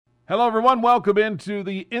Hello, everyone. Welcome into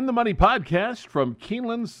the In the Money podcast from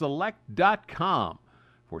KeenelandSelect.com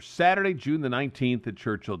for Saturday, June the 19th at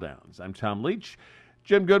Churchill Downs. I'm Tom Leach.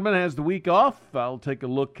 Jim Goodman has the week off. I'll take a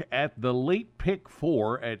look at the late pick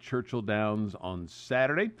 4 at Churchill Downs on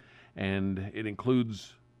Saturday, and it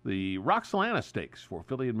includes the Roxalana Stakes for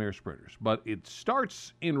filly and mare sprinters. But it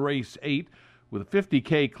starts in race 8 with a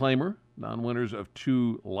 50K claimer, non-winners of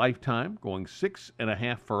 2 Lifetime, going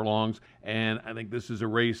 6.5 furlongs. And I think this is a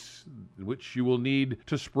race in which you will need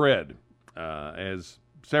to spread, as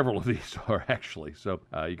several of these are actually. So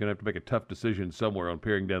you're going to have to make a tough decision somewhere on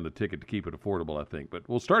paring down the ticket to keep it affordable, I think. But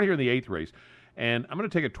we'll start here in the 8th race. And I'm going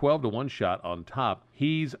to take a 12-1 shot on top.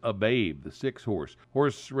 He's a Babe, the 6 horse.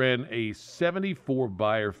 Horse ran a 74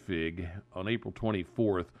 Beyer fig on April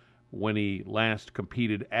 24th when he last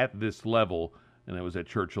competed at this level, and that was at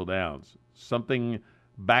Churchill Downs. Something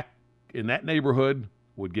back in that neighborhood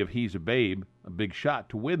would give He's a Babe a big shot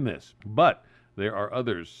to win this. But there are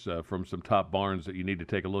others from some top barns that you need to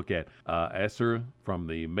take a look at. Esser from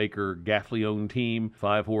the Maker Gaffleone team,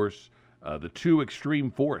 5-horse. The 2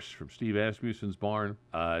 Extreme Force from Steve Asmussen's barn.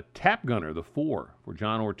 Tap Gunner, the 4 for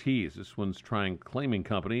John Ortiz. This one's trying Claiming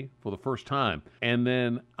Company for the first time. And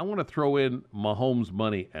then I want to throw in Mahomes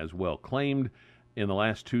Money as well. Claimed in the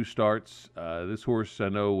last 2 starts. This horse I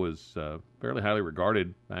know was fairly highly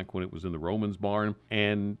regarded back when it was in the Romans barn.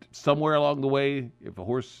 And somewhere along the way, if a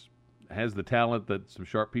horse has the talent that some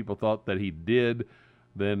sharp people thought that he did,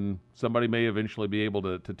 then somebody may eventually be able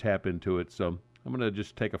to tap into it. So I'm going to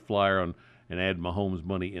just take a flyer on and add Mahomes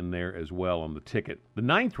Money in there as well on the ticket. The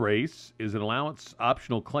 9th race is an allowance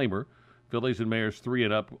optional claimer. Fillies and mares 3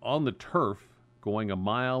 and up on the turf, going 1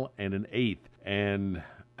 mile and 1/8. And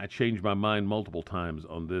I changed my mind multiple times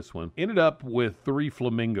on this one. Ended up with 3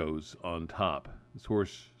 Flamingos on top. This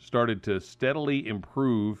horse started to steadily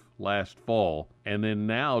improve last fall and then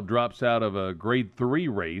now drops out of a grade 3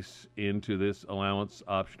 race into this allowance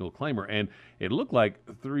optional claimer. And it looked like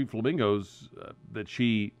 3 Flamingos that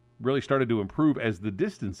she really started to improve as the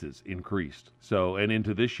distances increased. So, and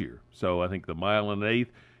into this year. So I think the 1 mile and 1/8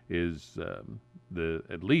 is the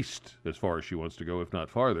at least as far as she wants to go, if not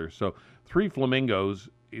farther. So 3 Flamingos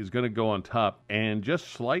is going to go on top and just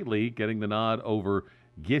slightly getting the nod over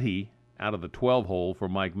Gitty out of the 12 hole for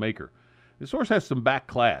Mike Maker. This horse has some back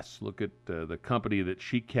class. Look at the company that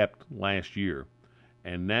she kept last year.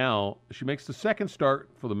 And now she makes the 2nd start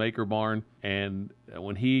for the Maker barn. And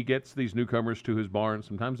when he gets these newcomers to his barn,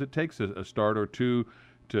 sometimes it takes a start or 2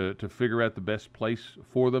 to figure out the best place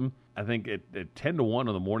for them. I think at 10-1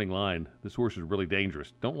 on the morning line, this horse is really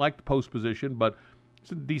dangerous. Don't like the post position, but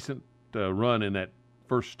it's a decent run in that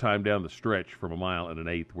first time down the stretch from 1 mile and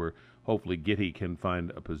 1/8 where hopefully Gitty can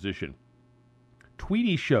find a position.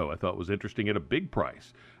 Tweety Show I thought was interesting at a big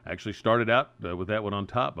price. I actually started out with that one on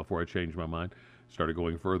top before I changed my mind. Started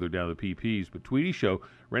going further down the PPs. But Tweety Show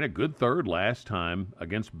ran a good 3rd last time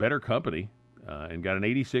against better company and got an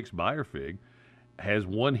 86 Beyer fig. Has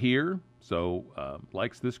won here, so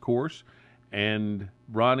likes this course. And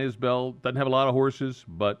Ron Isbell doesn't have a lot of horses,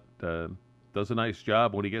 but does a nice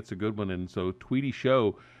job when he gets a good one. And so Tweety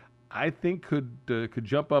Show, I think could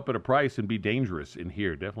jump up at a price and be dangerous in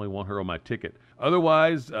here. Definitely want her on my ticket.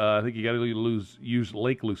 Otherwise, I think you got to use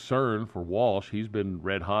Lake Lucerne for Walsh. He's been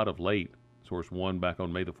red hot of late. This horse won back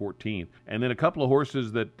on May the 14th. And then a couple of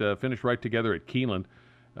horses that finished right together at Keeneland.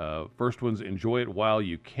 First one's Enjoy It While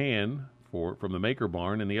You Can from the Maker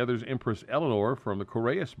barn, and the other's Empress Eleanor from the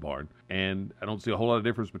Correas barn. And I don't see a whole lot of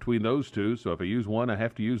difference between those two, so if I use one, I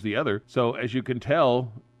have to use the other. So as you can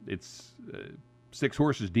tell, it's 6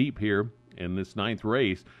 horses deep here in this 9th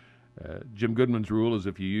race. Jim Goodman's rule is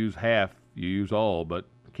if you use half, you use all, but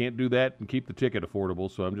can't do that and keep the ticket affordable,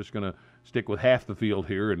 so I'm just going to stick with half the field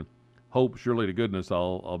here and hope, surely to goodness,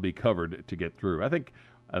 I'll be covered to get through. I think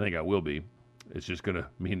I will be. It's just going to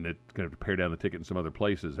mean that it's going to pare down the ticket in some other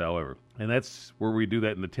places, however. And that's where we do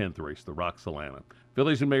that in the 10th race, the Roxalana.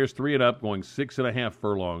 Fillies and mares 3 and up, going 6.5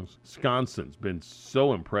 furlongs. Sconsin's been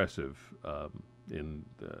so impressive in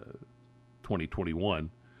 2021.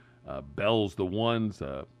 Bell's the ones,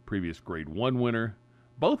 previous grade 1 winner.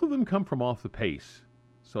 Both of them come from off the pace.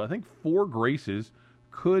 So I think 4 Graces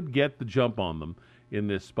could get the jump on them in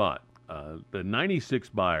this spot. The 96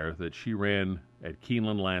 Beyer that she ran at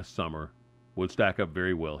Keeneland last summer would stack up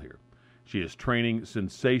very well here. She is training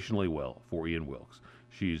sensationally well for Ian Wilkes.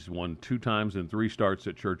 She's won 2 times in 3 starts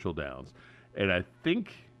at Churchill Downs. And I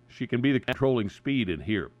think she can be the controlling speed in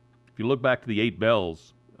here. If you look back to the 8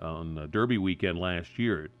 Bells on Derby weekend last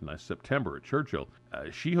year, in September at Churchill,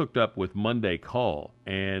 she hooked up with Monday Call.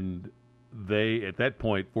 And they, at that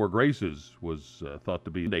point, Four Graces was thought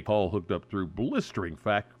to be a call hooked up through blistering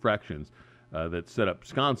fractions that set up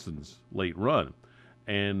Sconsen's late run.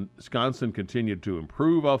 And Sconsen continued to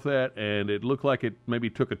improve off that, and it looked like it maybe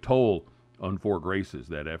took a toll on Four Graces,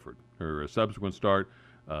 that effort. Her subsequent start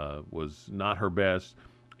was not her best,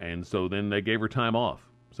 and so then they gave her time off.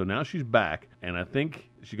 So now she's back, and I think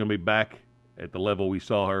she's going to be back at the level we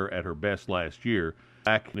saw her at her best last year.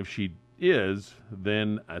 Back, and if she is,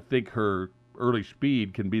 then I think her early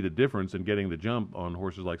speed can be the difference in getting the jump on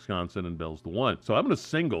horses like Sconsen and Bell's the One. So I'm going to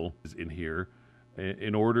single in here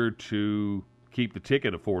in order to keep the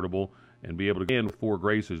ticket affordable and be able to get in with Four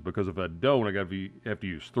Graces, because if I don't, I have to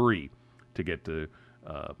use 3 to get to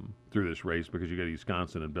through this race, because you got to use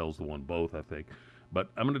Sconsen and Bell's the One both, I think. But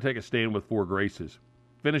I'm going to take a stand with Four Graces.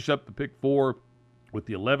 Finish up the pick 4 with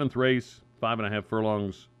the 11th race, 5.5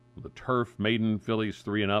 furlongs, the turf, maiden, fillies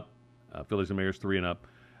 3 and up, fillies and mares 3 and up.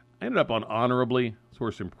 I ended up on Honorably. This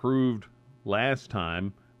horse improved last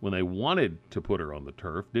time when they wanted to put her on the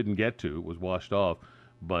turf. Didn't get to. It was washed off.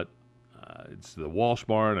 But it's the Walsh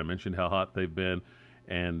Barn. I mentioned how hot they've been.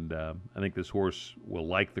 And I think this horse will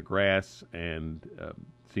like the grass and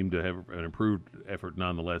seem to have an improved effort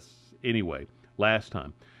nonetheless anyway last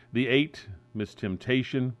time. The 8, Miss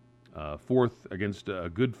Temptation, 4th against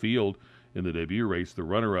a good field in the debut race. The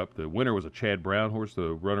runner-up, the winner was a Chad Brown horse.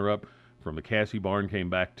 The runner-up from the Cassie Barn came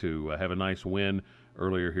back to have a nice win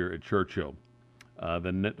earlier here at Churchill.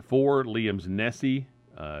 The 4, Liam's Nessie,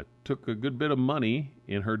 took a good bit of money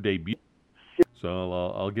in her debut, so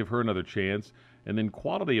I'll give her another chance. And then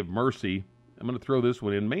Quality of Mercy, I'm going to throw this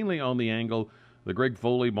one in mainly on the angle, the Greg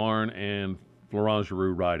Foley Barn and Florent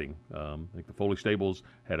Giroux riding. I think the Foley stables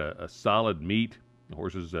had a solid meet. The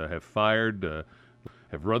horses have fired,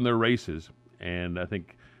 have run their races, and I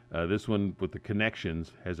think this one with the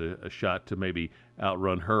connections has a shot to maybe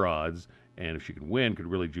outrun her odds, and if she can win, could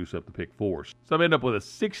really juice up the pick 4. So I'm end up with a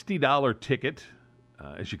 $60 ticket.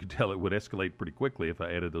 As you can tell, it would escalate pretty quickly if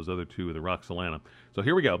I added those other 2 in the Roxalana. So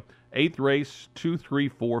here we go. 8th race, 2, 3,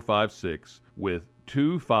 4, 5, 6, with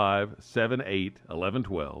 2, 5, 7, 8, 11,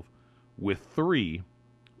 12, with 3,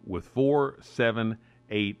 with 4, 7,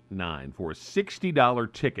 8, 9, for a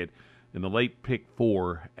 $60 ticket in the late pick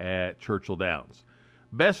 4 at Churchill Downs.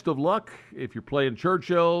 Best of luck if you're playing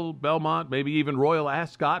Churchill, Belmont, maybe even Royal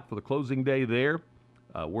Ascot for the closing day there.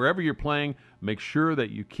 Wherever you're playing, make sure that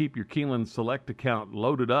you keep your Keeneland Select account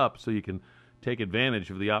loaded up so you can take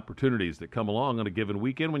advantage of the opportunities that come along on a given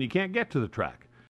weekend when you can't get to the track.